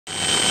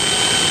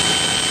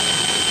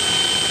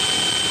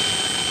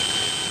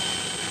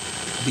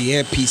The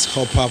Air Peace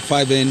Hopper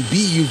 5N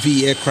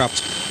BUV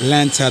aircraft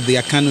lands at the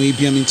Akano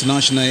Ibiam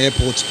International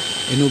Airport,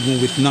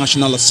 Enugu, with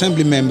National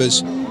Assembly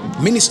members,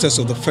 ministers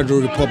of the Federal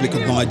Republic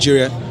of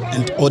Nigeria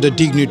and other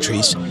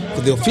dignitaries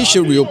for the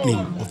official reopening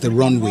of the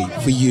runway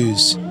for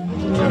use.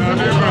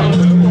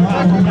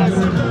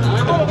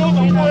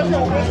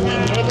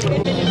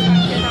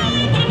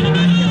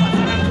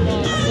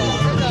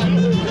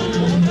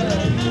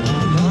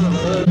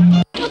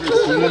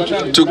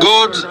 To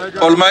God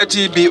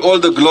Almighty be all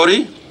the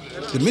glory.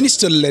 The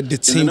minister led the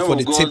team for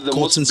the tape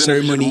cutting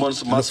ceremony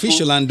and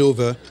official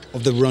handover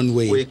of the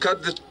runway. We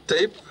cut the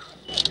tape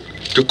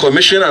to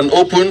commission and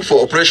open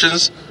for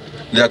operations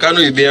the Akano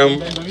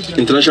Ibiam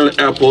International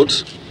Airport,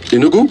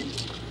 Enugu,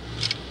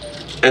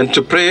 and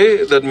to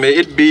pray that may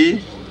it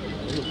be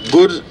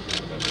good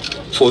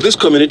for this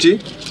community,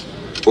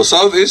 for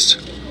Southeast,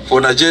 for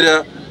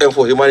Nigeria, and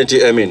for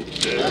humanity. Amen.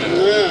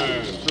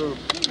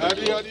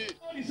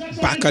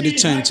 Back at the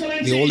tent,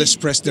 they all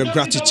expressed their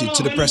gratitude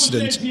to the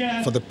president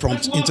for the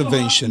prompt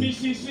intervention.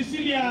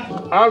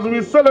 As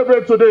we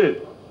celebrate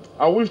today,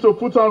 I wish to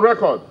put on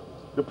record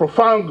the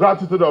profound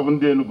gratitude of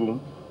Enugu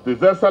to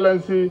His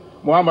Excellency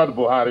Muhammad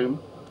Buhari,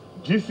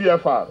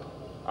 GCFR,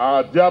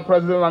 our dear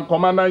President and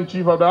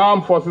Commander-in-Chief of the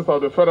Armed Forces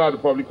of the Federal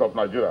Republic of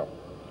Nigeria,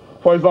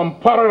 for his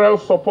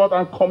unparalleled support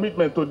and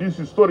commitment to this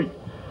historic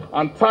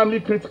and timely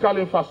critical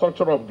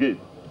infrastructure upgrade,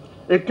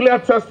 a clear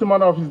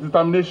testimony of his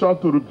determination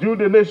to rebuild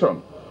the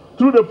nation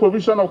through the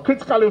provision of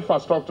critical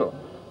infrastructure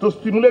to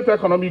stimulate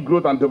economic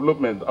growth and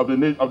development of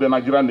the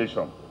Nigerian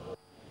nation.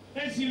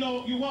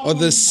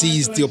 Others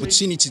seized the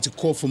opportunity to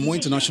call for more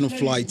international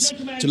flights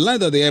to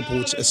land at the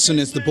airport as soon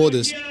as the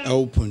borders are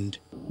opened.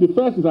 The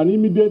first is an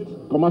immediate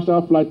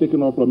commercial flight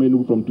taken off from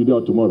Enugu from today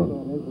or tomorrow,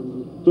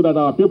 so that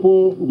our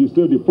people will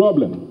save the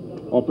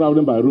problem of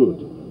traveling by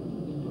road.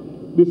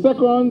 The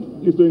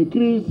second is to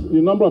increase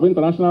the number of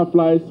international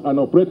flights and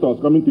operators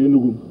coming to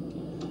Enugu.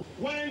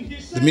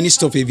 The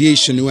Minister of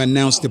Aviation, who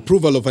announced the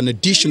approval of an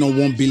additional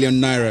 1 billion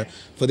naira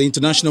for the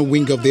international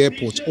wing of the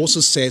airport,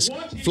 also says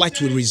flights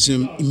will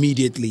resume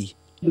immediately.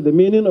 The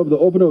meaning of the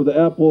opening of the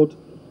airport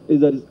is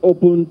that it's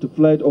open to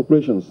flight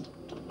operations.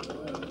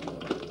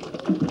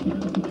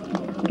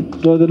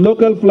 So the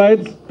local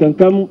flights can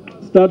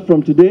start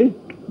from today,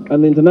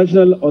 and the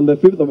international on the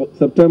 5th of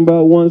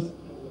September once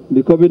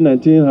the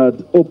COVID-19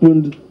 had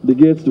opened the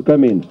gates to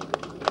come in.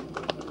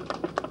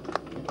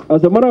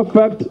 As a matter of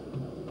fact,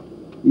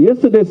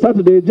 yesterday,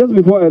 Saturday, just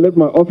before I left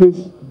my office,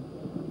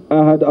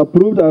 I had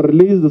approved and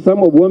released the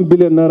sum of 1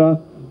 billion naira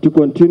to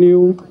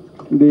continue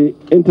the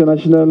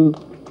international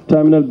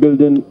terminal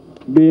building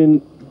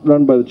being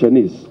run by the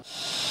Chinese.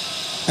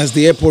 As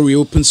the airport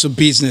reopens for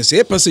business,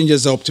 air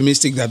passengers are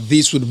optimistic that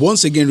this would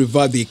once again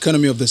revive the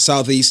economy of the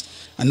Southeast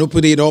and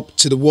open it up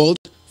to the world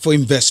for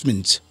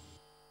investment.